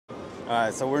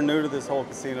Alright, so we're new to this whole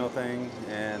casino thing,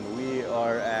 and we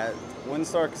are at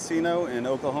Windstar Casino in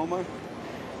Oklahoma.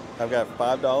 I've got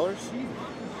 $5.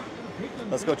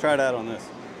 Let's go try it out on this.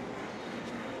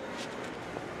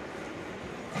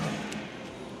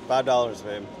 $5,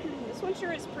 babe. This one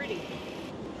sure is pretty.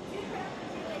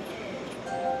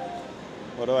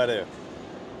 What do I do?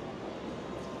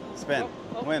 Spin.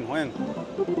 Oh. Win.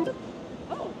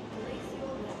 Oh.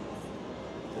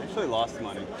 I actually lost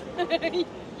money.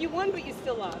 You won, but you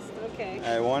still lost. Okay.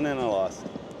 I won and I lost.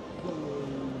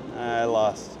 I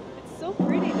lost. It's so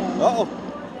pretty, though. Uh-oh.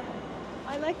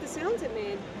 I like the sounds it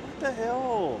made. What the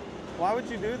hell? Why would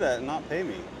you do that and not pay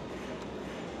me?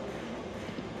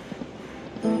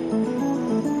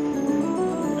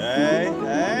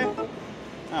 Hey.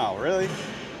 Oh, really?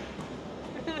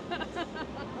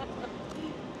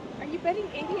 Are you betting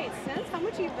 88 cents? How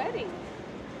much are you betting?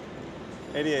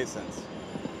 88 cents.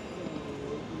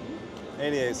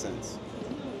 88 cents.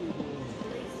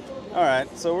 All right,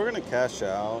 so we're gonna cash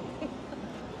out.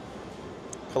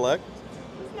 Collect.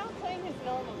 He's not playing his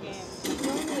normal game. He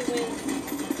normally wins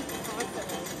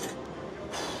constantly.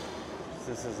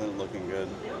 This isn't looking good.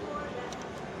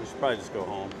 We should probably just go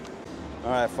home.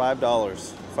 All right, $5.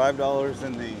 $5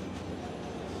 in the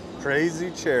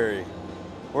Crazy Cherry.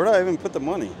 Where do I even put the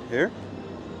money? Here?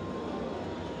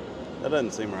 That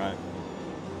doesn't seem right.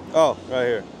 Oh, right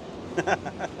here.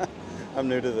 I'm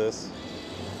new to this.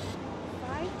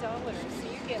 $5. So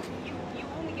you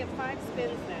only get 5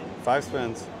 spins then. 5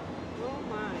 spins. Oh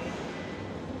my.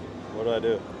 What do I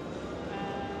do?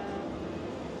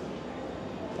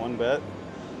 One bet,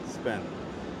 spin.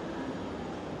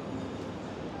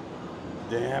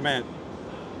 Damn it.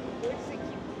 Where does it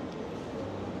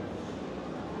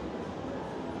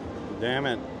keep? Damn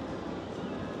it.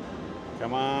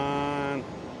 Come on.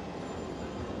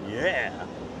 Yeah.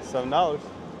 $7.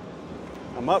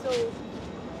 I'm up. So,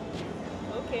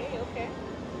 okay.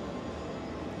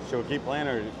 Should we keep playing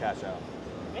or cash out?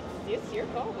 It's your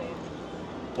call, babe.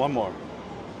 One more.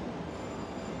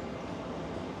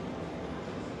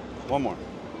 One more.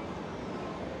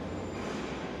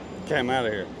 Okay, I'm out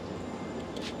of here.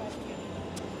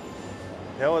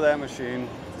 Hell with that machine.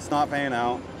 It's not paying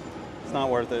out. It's not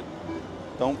worth it.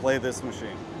 Don't play this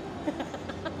machine.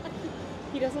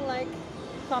 He doesn't like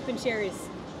popping cherries.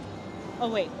 Oh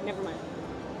wait, never mind.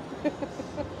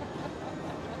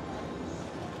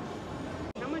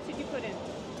 How much did you put in?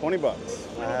 20 bucks.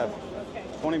 I have Okay.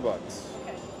 20 bucks.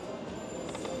 Okay.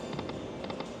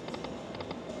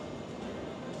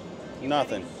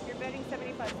 Nothing. You're betting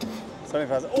 75 cents.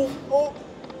 75. Oh!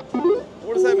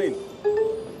 What does that mean?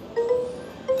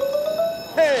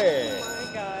 Hey! Oh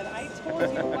my god, I told you.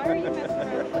 Why are you messing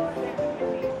around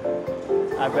with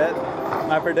me? I bet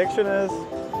my prediction is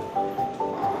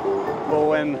we'll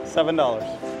win $7. 7?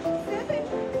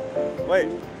 Wait,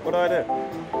 what do I do?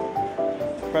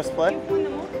 Press play? You won the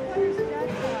multipliers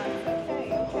jackpot.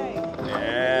 Okay.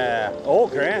 Yeah. Oh,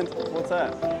 grand. What's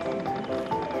that?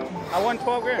 I won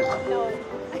 12 grand. No.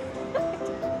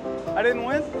 I didn't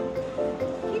win?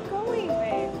 Keep going,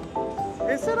 babe.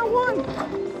 It said I won.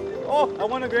 Oh, I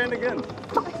won $1 grand again.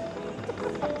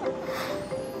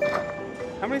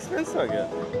 How many spins do I get?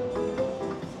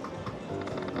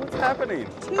 What's happening? 2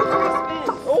 free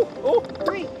spins. Oh!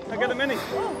 3. I got a mini.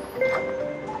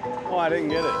 Oh, I didn't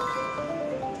get it.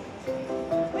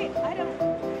 Wait, I don't.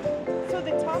 So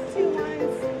the top 2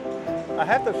 lines. I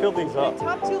have to fill these The up.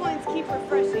 top 2 lines keep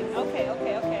refreshing. Okay.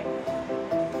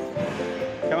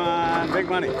 Come on, big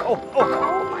money. Oh!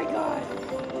 Oh my god.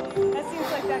 That seems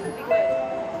like that could be good.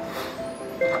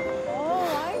 Oh,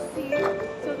 I see.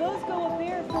 So those go up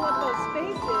there and fill up those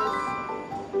spaces.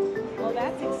 Oh,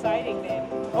 that's exciting, babe.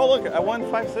 Oh, look, I won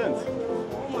 5 cents.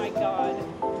 Oh my god.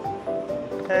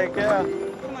 Heck yeah.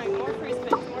 Come on, more free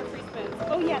spins.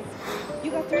 Oh yes,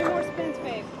 you got 3 more spins,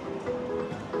 babe.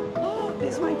 Oh,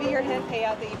 this might be your hand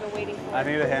payout that you've been waiting for. I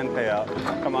need a hand payout.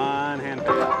 Come on, hand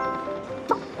payout.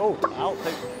 Oh, I'll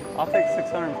take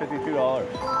 $652. Okay.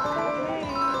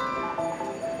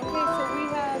 Okay, so we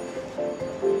have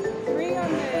 3 on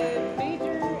the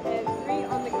major and 3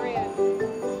 on the grand.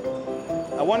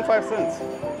 I won 5 cents.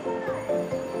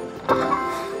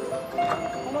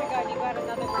 Oh my god, you got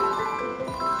another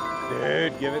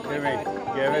grand. Dude, give it Oh to my me. God, come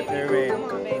on, Give it baby. to me. Come on,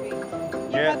 baby. You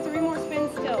Yeah. got 3 more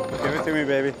spins still. Give it to me,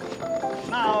 baby.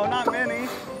 No, not many.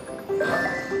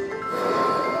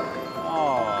 Oh.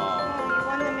 Oh, you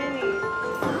won the mini.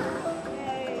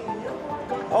 Yay.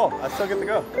 Oh, I still get to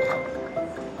go.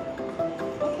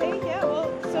 Okay, yeah, well,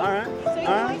 so, All right. so you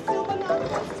All right. might still win the other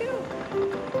ones too.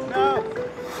 No.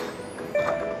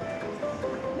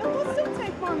 No, we'll still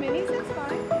take more minis, it's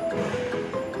fine.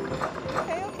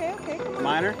 Okay, come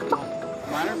Minor?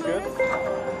 Minor's good.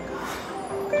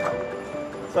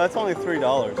 So that's only $3,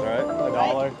 right?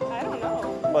 $1. I don't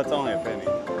know. But it's only a penny.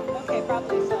 Okay,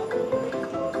 probably so.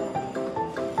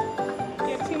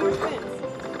 You have 2 more spins.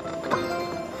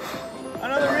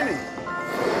 Another mini.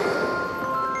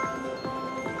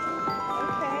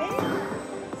 Okay.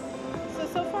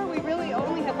 So far we really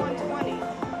only have 120.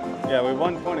 Yeah, we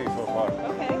won 20 so far.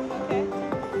 Okay.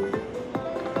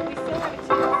 We still have a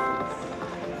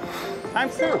chance.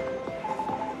 Times 2. Ooh,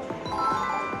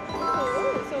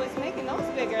 so it's making those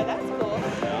bigger. That's cool.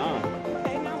 Yeah.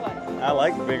 Okay, now what? I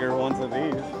like bigger ones of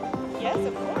these. Yes,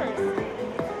 of course.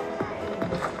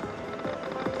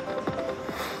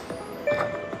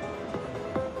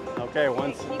 Okay,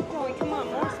 once. Okay, keep going. Come on,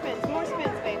 more spins,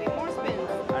 baby, more spins.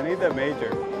 I need that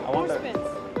major. I More want that. spins.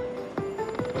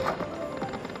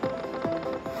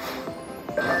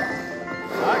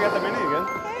 Oh, I got the mini again.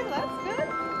 Okay, that's good.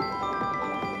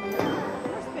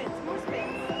 More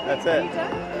spins. That's Are it. you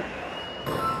done?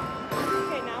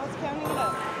 Okay, now it's counting it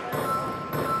up.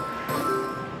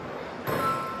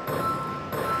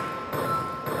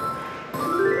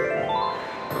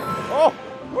 Oh,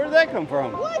 where did that come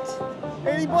from? What?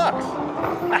 $80.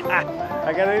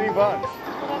 I got $80. Well,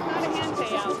 that's not a hand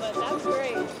payout, but that's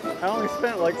great. I only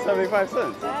spent like 75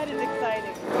 cents. That is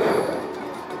exciting.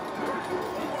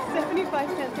 75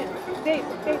 cents in. Dave,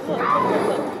 look.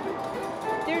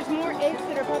 There's more eggs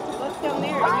that are about to bust down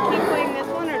there. Do we keep playing this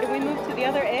one, or do we move to the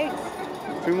other eggs?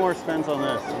 2 more spins on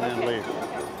this and then leave.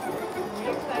 Okay. Are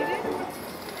you excited?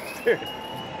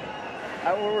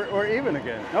 Dude, we're even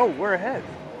again. No, we're ahead.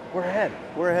 We're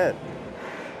ahead.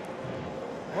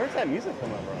 Where's that music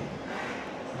coming from?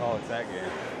 Oh, it's that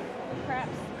game.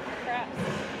 Craps.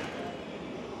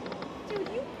 Dude,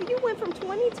 you went from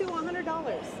 20 to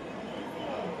 $100.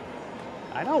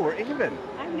 I know, we're even.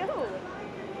 I know.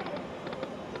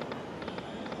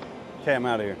 Okay, I'm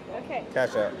out of here. Okay.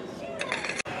 Cash out.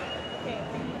 Okay.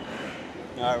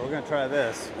 All right, we're gonna try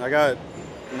this. I got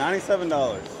 $97.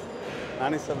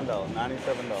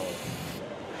 $97.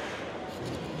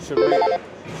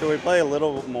 Should we play a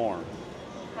little more?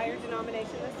 Higher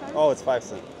denomination this time? Oh, it's 5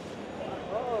 cents.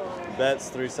 Oh. Bet's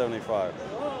 $3.75.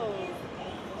 Whoa.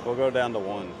 We'll go down to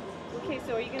 1. Okay,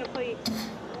 so are you gonna play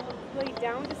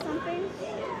down to something?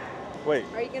 Wait,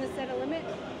 Are you gonna set a limit?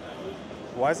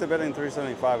 why is it betting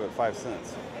 $3.75 at 5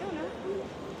 cents? I don't know.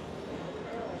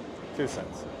 2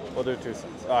 cents. We'll do 2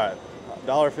 cents. All right,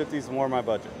 $1.50 is more my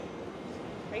budget.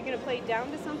 Are you gonna play down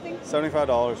to something?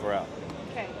 $75, we're out.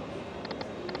 Okay.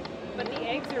 But the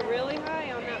eggs are really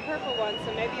high on that purple one,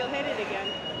 so maybe you'll hit it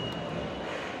again.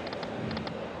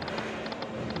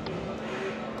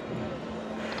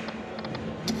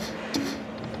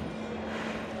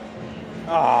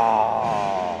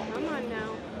 Oh. Come on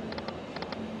now.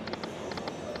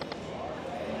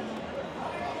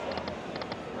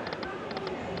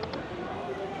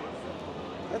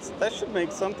 That should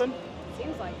make something.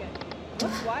 Seems like it.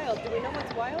 What's wild? Do we know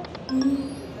what's wild?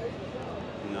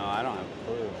 No, I don't have a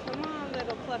clue. Come on,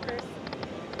 little pluckers.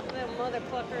 Little mother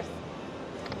pluckers.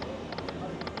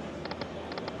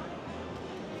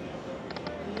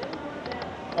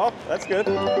 Oh, that's good.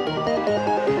 $1.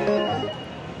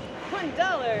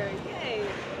 Yay.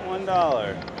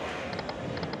 $1.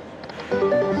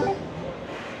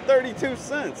 32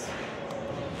 cents.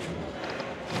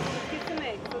 Let's get some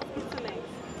eggs.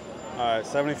 All right,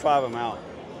 75, I'm out.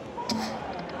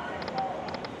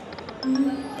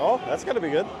 Oh, that's gotta be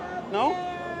good. No?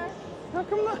 How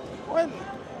come not? What?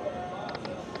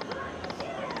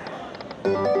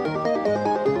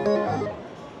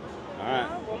 All right.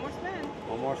 One more spin.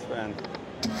 One more spin.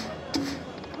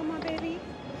 Come on, baby.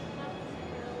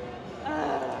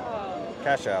 Oh.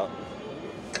 Cash out.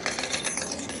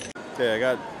 Okay, I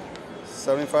got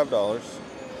 $75.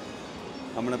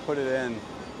 I'm gonna put it in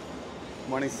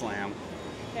Money Slam.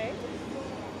 Okay.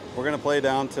 We're gonna play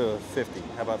down to 50.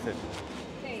 How about 50?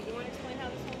 Okay, do you want to explain how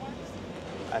this one works?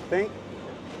 I think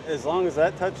as long as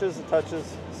that touches, it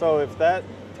touches. So if that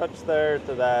touched there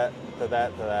to that, to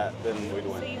that, to that, then we'd So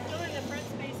win. you fill in the front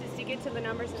spaces to get to the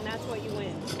numbers, and that's what you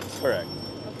win. Correct.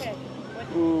 Okay.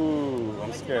 Ooh, I'm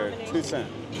What scared. denomination? 2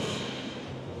 cents.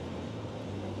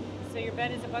 So your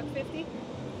bet is $1.50?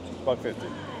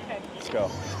 $1.50. Okay. Let's go.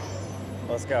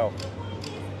 Let's go.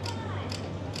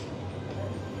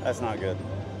 That's not good.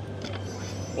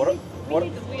 We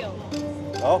need the wheel.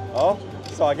 Oh,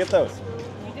 so I get those.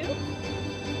 You do?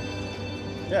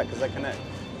 Yeah, because I connect.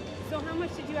 So how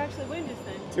much did you actually win just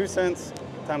then? 2 cents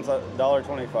times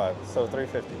 $1.25, so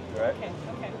 $3.50, right? Okay.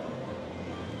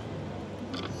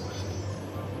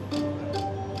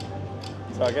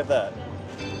 So I get that.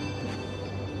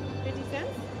 50 cents?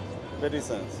 50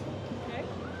 cents. Okay.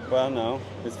 Well, no,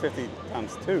 it's 50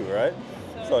 times 2, right?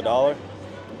 So So $1.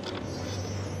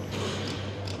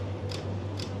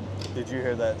 Did you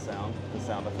hear that sound? The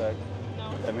sound effect?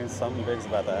 No. That means something big's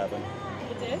about to happen.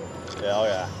 It did? Yeah, oh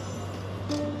yeah.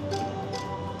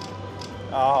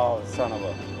 Oh, son of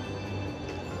a.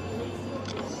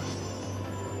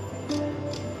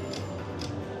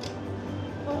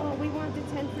 Oh, we want the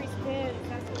 10 free spins.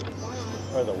 That's what we want.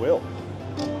 Or the wheel.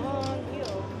 Come on,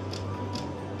 wheel.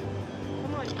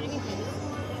 Come on, anything.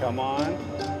 Come on.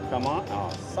 Come on. Oh,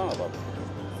 son of a.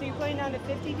 So you're playing down to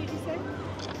 50, did you say?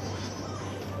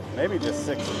 Maybe just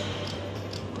 60.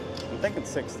 I'm thinking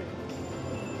 60.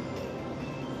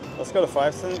 Let's go to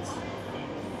 5 cents.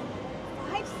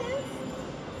 5 cents?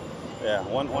 Yeah,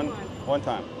 one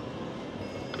time.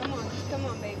 Come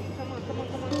on, baby. Come on.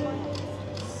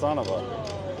 Son of a.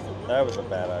 Oh. That was a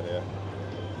bad idea.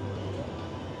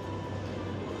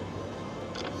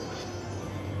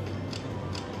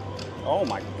 Oh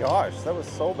my gosh, that was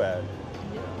so bad.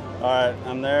 All right,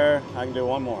 I'm there. I can do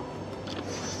one more.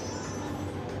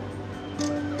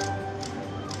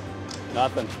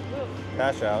 Nothing.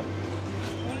 Cash out.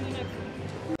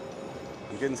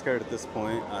 I'm getting scared at this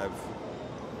point.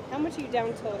 How much are you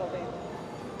down total, babe?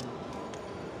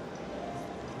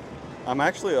 I'm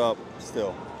actually up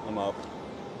still. I'm up.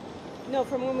 No,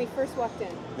 from when we first walked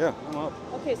in. Yeah, I'm up.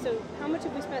 Okay, so how much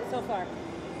have we spent so far?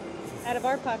 Out of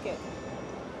our pocket?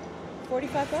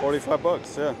 45 bucks? 45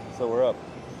 bucks, yeah. So we're up.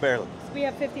 Barely. So we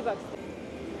have 50 bucks.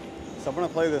 So I'm gonna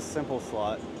play this simple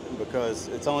slot because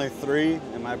it's only 3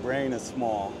 and my brain is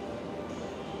small.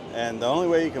 And the only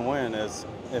way you can win is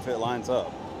if it lines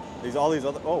up. All these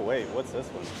other, oh wait, what's this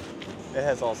one? It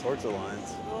has all sorts of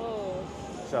lines. Oh.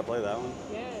 Should I play that one?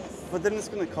 Yes. But then it's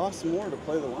gonna cost more to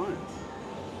play the lines.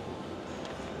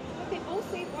 But they both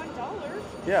say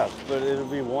 $1. Yeah, but it'll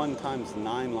be 1 times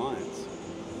 9 lines.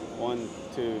 1,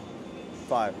 2,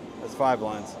 5. That's 5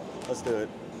 lines. Let's do it.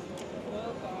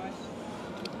 Oh gosh.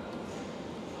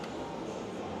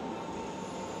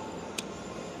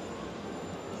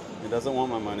 It doesn't want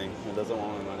my money. It doesn't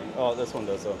want my money. Oh, this one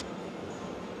does though.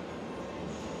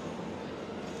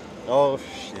 Oh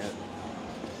shit.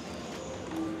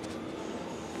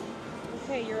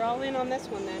 Okay, you're all in on this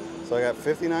one then. So I got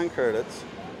 59 credits.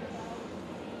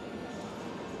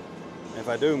 If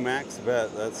I do max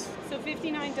bet, that's... So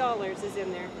 $59 is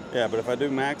in there. Yeah, but if I do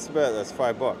max bet, that's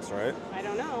 $5, right? I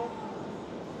don't know.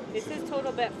 It says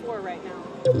total bet 4 right now.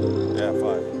 Yeah, 5.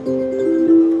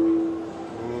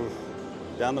 Oof.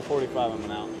 Down to 45,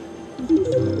 I'm out.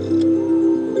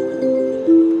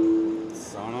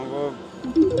 Son of a...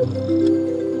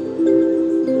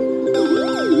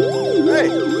 Hey!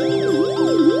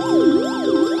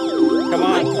 Come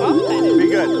on. Be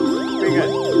good. Be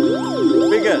good.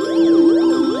 Be good.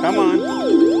 Come on.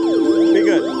 Be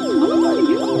good.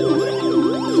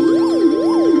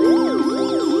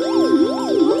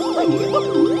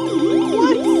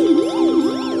 What?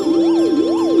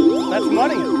 That's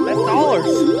money. That's dollars.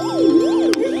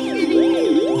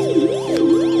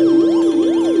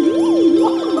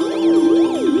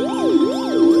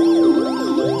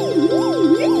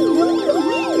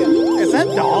 Is that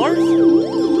dollars?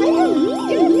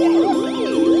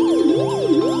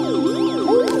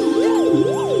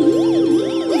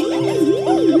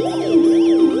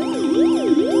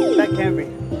 That can't be.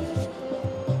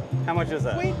 How much is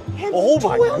that? Wait, oh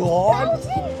my god!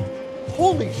 12,000?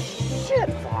 Holy shit,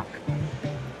 fuck!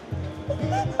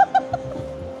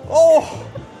 Oh!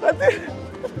 I did it!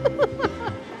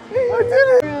 I did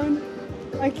it! Around.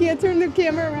 I can't turn the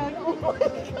camera around. Oh my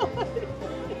god.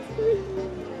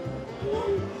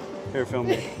 Here, film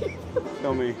me.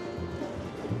 Film me.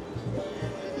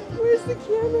 Where's the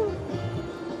camera?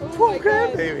 Oh 12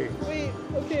 grand, God. baby. Wait,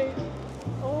 okay.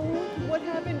 Oh, what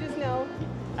happened just now?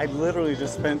 I literally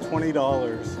just spent $20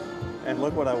 and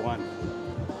look what I won.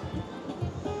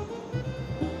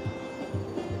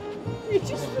 It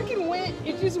just freaking went.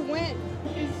 It just went.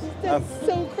 That's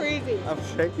so crazy. I'm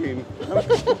shaking.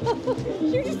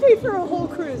 You just paid for a whole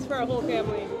cruise for our whole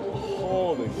family.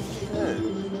 Holy shit.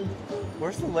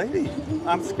 Where's the lady?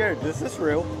 I'm scared. Is this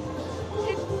real?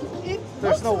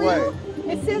 There's no way.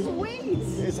 It says wait.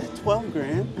 Is that 12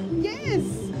 grand? Yes.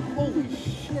 Holy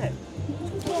shit.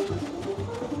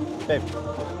 Babe.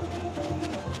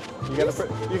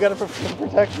 You gotta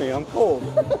protect me. I'm cold.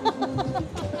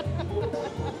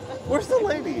 Where's the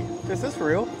lady? Is this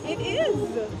real? It is.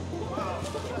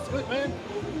 That's good, man.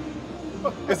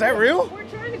 Is that real? We're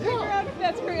trying to figure out if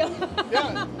that's real.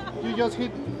 Yeah, you just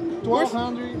hit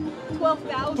 12,520.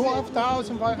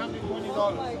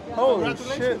 Oh my God. Holy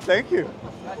shit, thank you.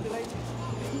 Congratulations.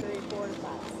 3, 4,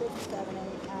 5, 6, 7,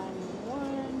 8, and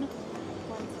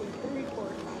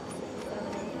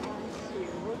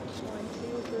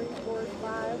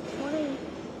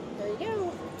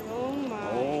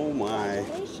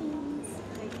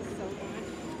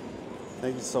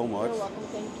Thank you so much. You're welcome.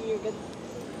 Thank you. You're good.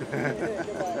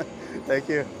 Goodbye. Thank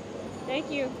you. Thank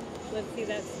you. Let's see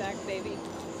that stack, baby.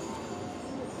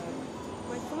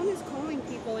 My phone is calling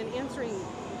people and answering.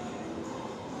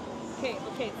 Okay,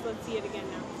 so let's see it again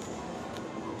now.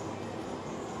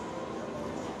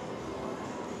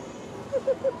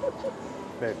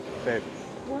 Babe.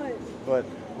 What? But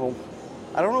well,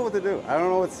 I don't know what to do. I don't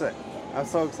know what to say. I'm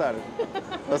so excited.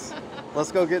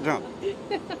 Let's go get drunk.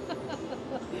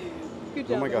 Good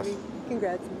job, Oh my gosh. baby.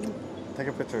 Congrats. Take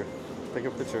a picture. Take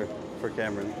a picture for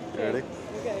Cameron. You ready?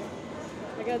 Okay.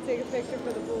 I gotta take a picture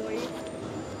for the boy.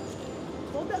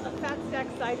 Hold the fat stack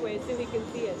sideways so we can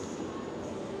see it.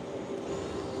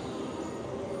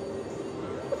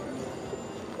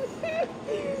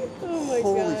 Oh my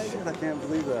Holy god. shit, I can't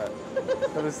believe that.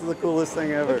 This is the coolest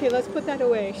thing ever. Okay, let's put that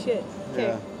away. Shit. Okay.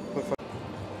 Yeah.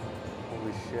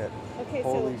 Holy shit. Okay,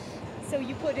 Holy so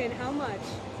you put in how much?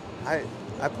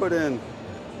 I put in,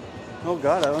 oh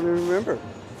God, I don't even remember.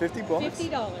 50 bucks?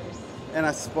 $50. And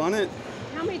I spun it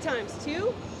How many times?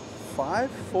 2? 4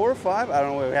 or 5? I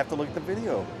don't know. We have to look at the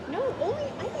video. No,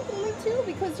 I think only 2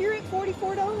 because you're at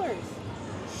 $44.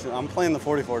 I'm playing the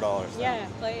 $44. Yeah,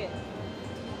 play it.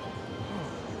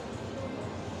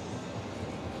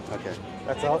 Okay.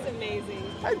 That's all. That's amazing.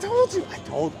 I told you. I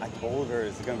told her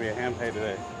it's gonna be a hand pay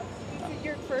today. This is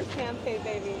your first hand pay,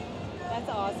 baby. That's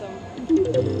awesome.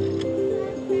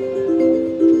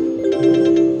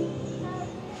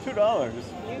 $2.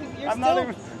 You're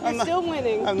still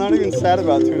winning. I'm not even sad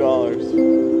about $2.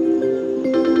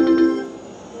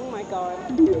 Oh my god.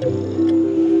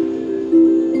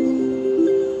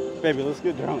 Baby, let's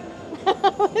get drunk.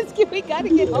 We gotta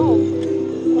get home.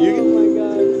 You Oh my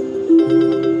god.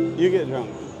 You get drunk.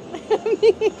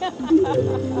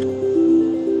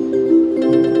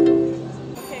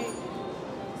 Okay,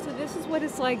 so this is what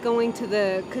it's like going to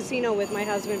the casino with my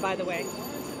husband, by the way.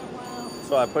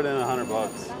 So I put in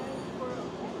 $100.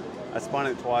 I spun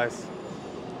it twice.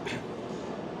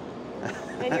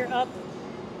 And you're up.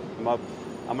 I'm up.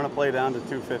 I'm gonna play down to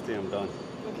 250. I'm done.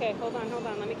 Okay, hold on.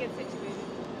 Let me get situated.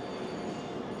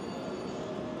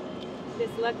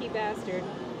 This lucky bastard.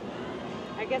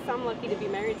 I guess I'm lucky to be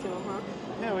married to him, huh?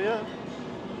 Yeah, well, yeah.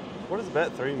 What does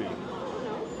bet 3 mean? I don't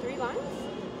know. 3 lines?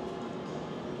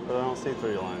 But I don't see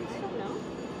 3 lines. I don't know.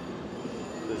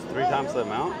 There's 3 times the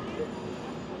amount?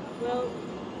 Well,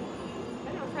 I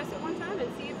don't know. Press it one time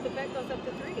and see if the bet goes up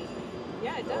to 3.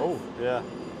 Yeah, it does. Oh, yeah.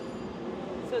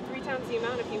 So 3 times the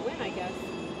amount if you win, I guess.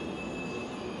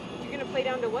 You're gonna play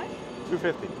down to what?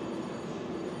 250.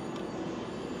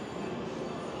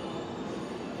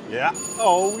 Yeah.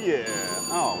 Oh, yeah.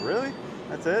 Oh, really?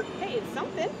 That's it? Hey, it's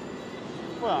something.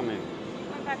 Well, I mean, You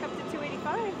went back up to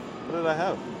 285. what did I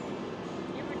have?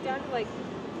 You were down to like,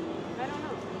 I don't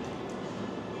know.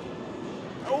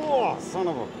 Oh, son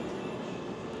of a...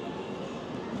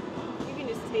 You can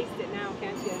just taste it now,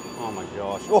 can't you? Oh, my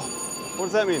gosh. Oh, what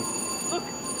does that mean? Look.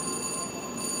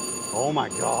 Oh, my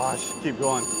gosh. Keep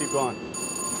going. Keep going.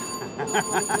 Oh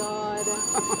my god.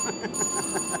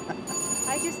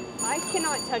 I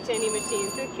cannot touch any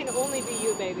machines. It can only be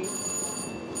you, baby.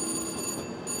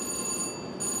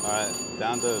 All right,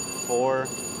 down to 4.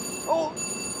 Oh!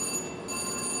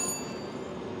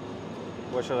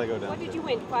 What should I go down What to? did you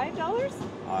win? $5?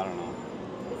 I don't know.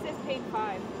 It says paid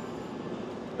 5.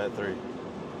 Bet 3.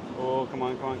 Oh, come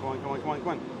on.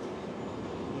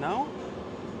 No?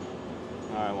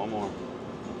 All right, one more.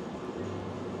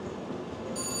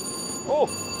 Oh,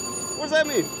 what does that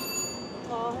mean?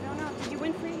 Oh, I don't know. Did you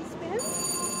win free spins?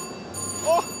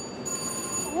 Oh!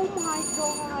 Oh my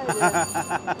god.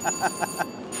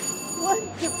 What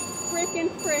the frickin'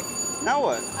 frick? Now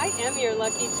what? I am your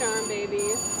lucky charm,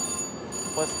 baby.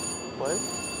 Plus, play?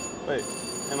 Wait,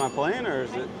 am I playing or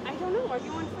is it? I don't know. Are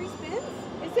you on free spins?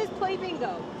 It says play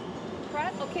bingo.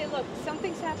 Okay, look.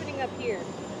 Something's happening up here.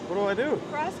 What do I do?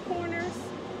 Cross corners,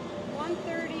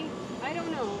 130. I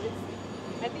don't know.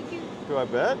 I think you... Do I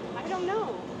bet? I don't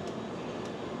know.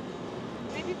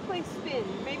 Maybe play spin.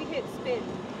 Maybe hit spin.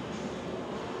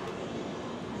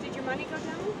 Did your money go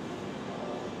down?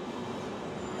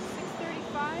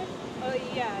 635? Oh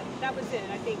yeah, that was it,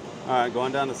 I think. All right,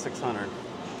 going down to 600.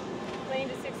 Playing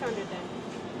to 600 then.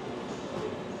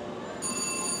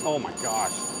 Oh my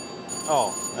gosh.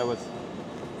 Oh, that was...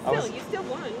 Still, you still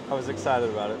won. I was excited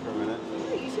about it for a minute.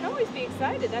 Yeah, you should always be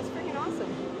excited. That's freaking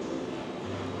awesome.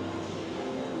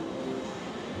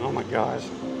 Oh my gosh.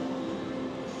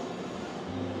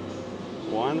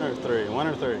 1 or 3? 1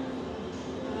 or 3?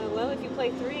 Well, if you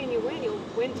play 3 and you win, you'll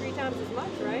win 3 times as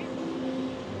much, right?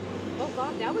 Oh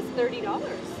God, that was $30.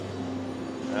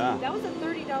 Yeah. That was a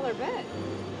 $30 bet.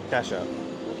 Cash out.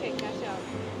 Okay, cash out.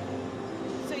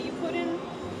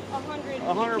 100.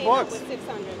 100 you came bucks. Up with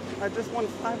 600. I just won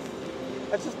 $500.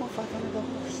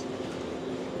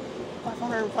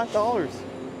 $505.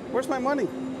 Where's my money?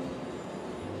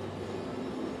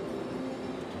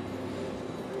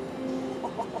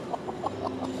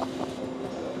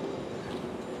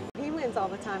 He wins all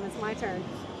the time. It's my turn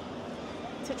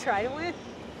to try to win.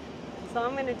 So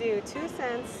I'm going to do 2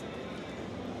 cents,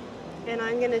 and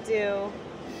I'm going to do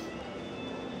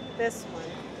this one.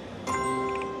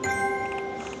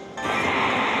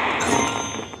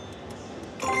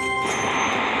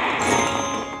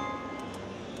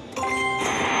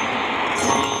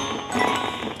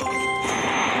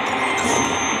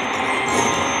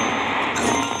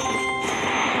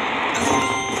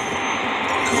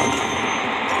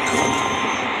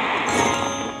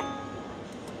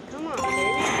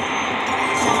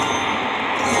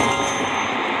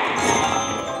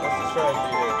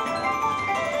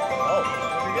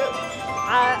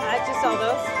 I just saw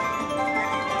those.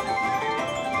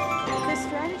 The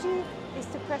strategy is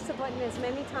to press the button as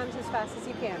many times as fast as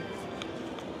you can.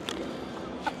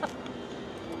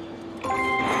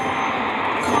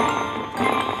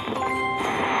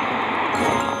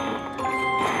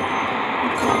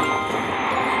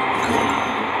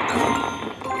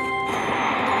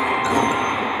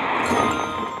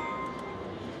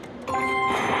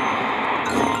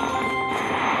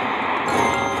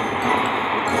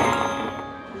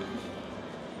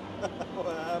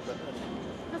 What happened?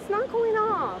 It's not going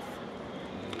off.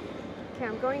 Okay,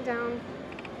 I'm going down.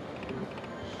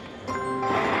 There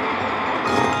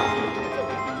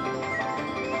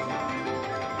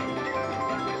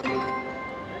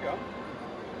you go.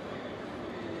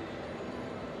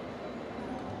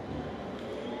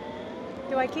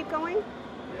 Do I keep going? Yeah,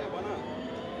 why not?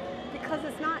 Because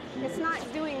it's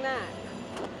not doing that.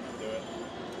 Do it.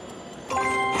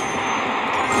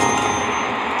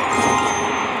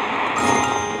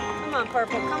 Come on,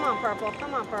 purple. Come on, purple.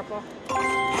 Come on, purple.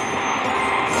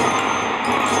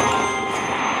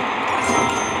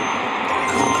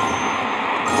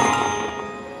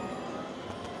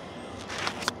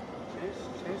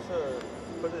 Change the,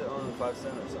 put it on 5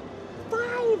 cents or something. 5.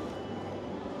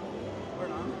 Or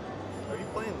not? Are you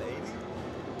playing the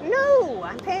 80? No,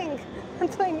 I'm playing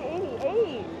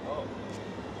 88. Oh.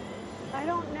 I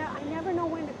don't know. I never know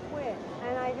when to quit,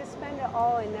 and I just spend it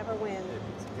all and never win.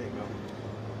 Okay, go.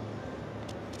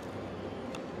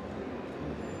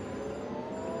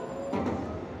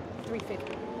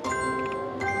 $3.50.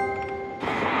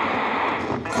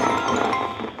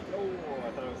 Oh, I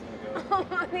thought it was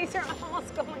gonna go. These are almost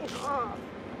going off.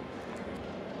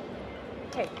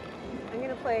 Okay, I'm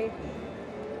gonna play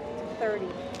to 30,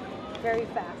 very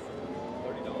fast.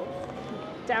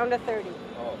 $30? Down to 30.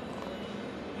 Oh.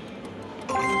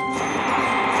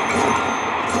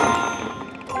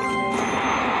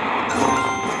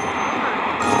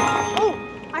 Oh,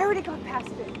 I already got past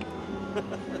it.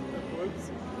 Whoops.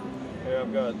 Here,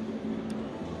 I've got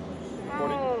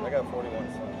 40, I got 41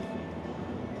 cents.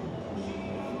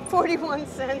 41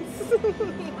 cents.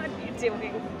 What are you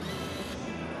doing?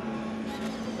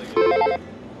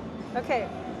 Okay,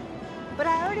 but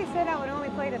I already said I would only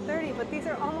play to 30, but these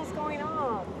are almost going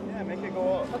off. Yeah, make it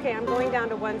go up. Okay, I'm going down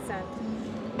to 1 cent.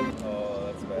 Oh,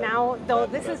 that's bad. Now, though,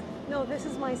 That's this bad.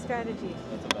 is my strategy.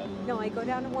 That's a bad. No, I go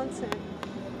down to 1 cent,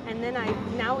 and then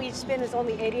now each spin is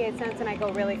only 88 cents, and I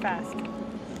go really fast.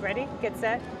 Ready? Get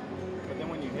set. But then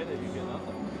when you hit it, you get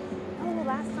nothing. Oh,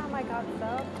 last time I got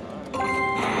sub.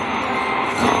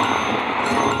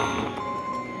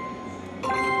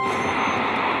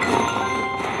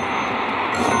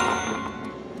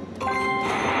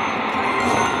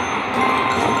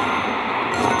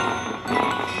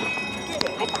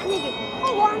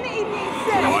 Oh, I'm 88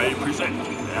 cents. I present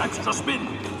the extra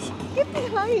spins. Get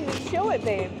behind and show it,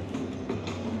 babe.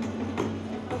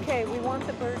 Okay, we want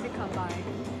the bird to come by.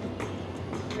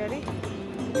 Ready?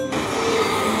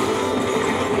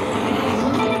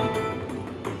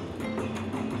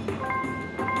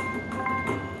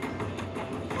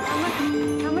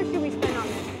 How much do we spend on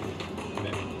this?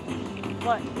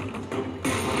 What?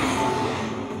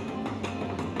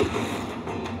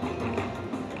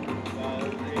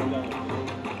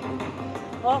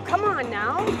 Oh, come on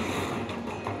now.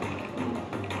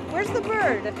 Where's the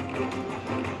bird?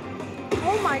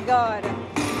 Oh my God.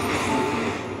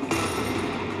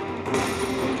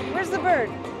 Where's the bird?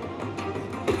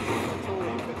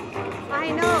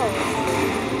 I know.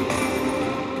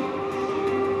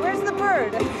 Where's the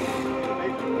bird?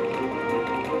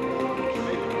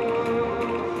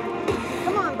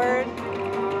 Come on, bird.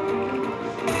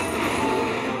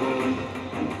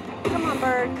 Come on,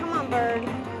 bird. Come on, bird.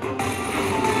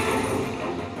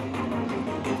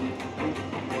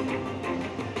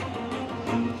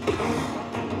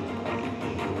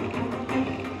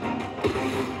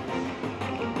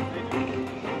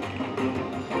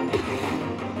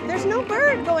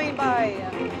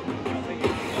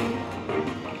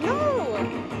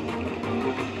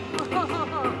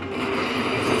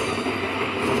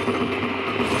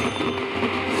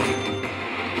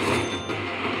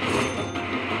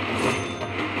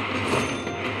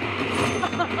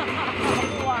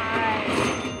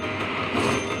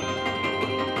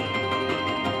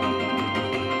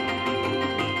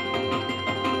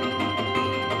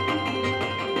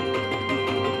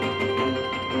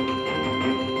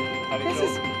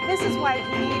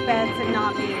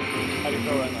 me. How do you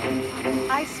feel right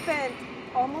now? I spent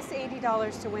almost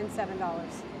 $80 to win $7. I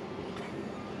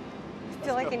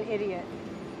feel like an idiot.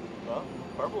 Well,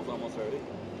 purple's almost ready.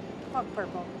 Fuck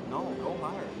purple. No, go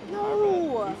higher.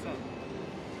 No. Higher bet. 2 cents.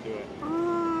 Do it.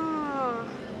 Ah.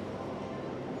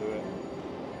 Do it.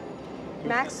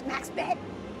 Max bet.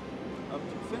 Up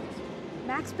 2 cents.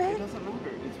 Max It bet. doesn't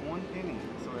matter. It's 1 penny.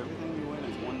 So everything you win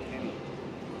is 1 penny.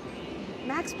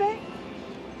 Max bet.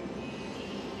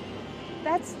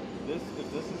 That's. This,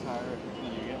 if this is higher,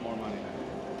 then you get more money.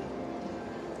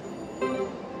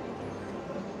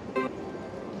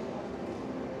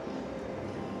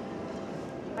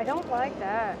 I don't like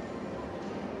that.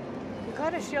 You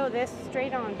gotta show this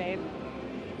straight on, babe.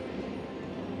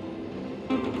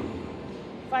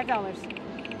 $5. $5.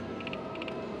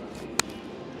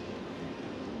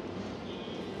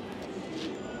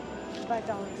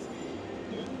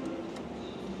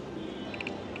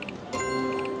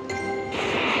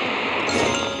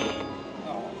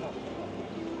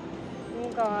 Oh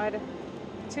God.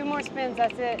 2 more spins,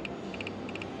 that's it.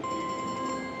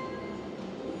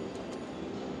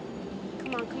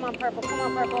 Come on, purple. Come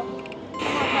on, purple.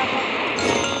 Come on, purple.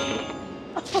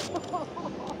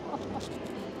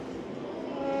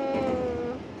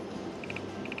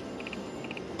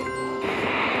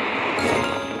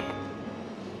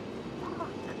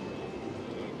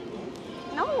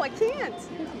 No, I can't.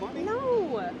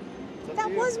 No.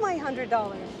 That was my $100.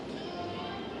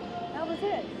 That was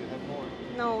it.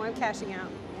 No, I'm cashing out.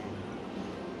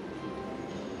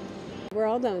 We're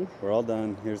all done. We're all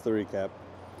done. Here's the recap.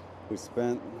 We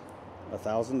spent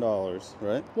 $1,000,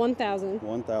 right? 1,000.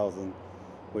 1,000.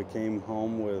 We came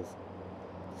home with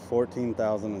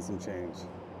 14,000 and some change,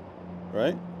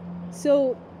 right?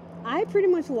 So I pretty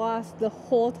much lost the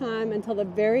whole time until the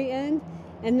very end,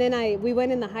 and then we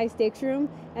went in the high stakes room,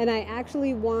 and I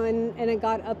actually won, and it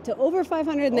got up to over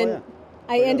 500, and then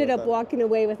I ended up walking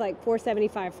away with like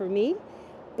 475 for me,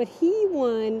 but he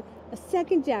won a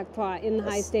second jackpot in the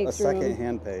high stakes room. A second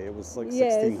hand pay. It was like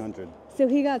 1,600. So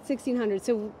he got 1,600.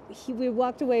 So we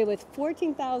walked away with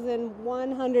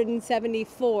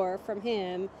 14,174 from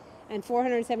him and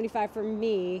 475 from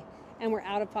me, and we're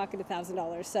out of pocket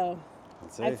 $1,000. So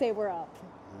I'd say we're up.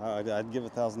 I'd give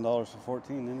 $1,000 for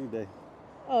 14 any day.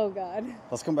 Oh God.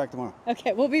 Let's come back tomorrow.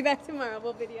 Okay, we'll be back tomorrow.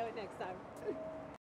 We'll video it next time.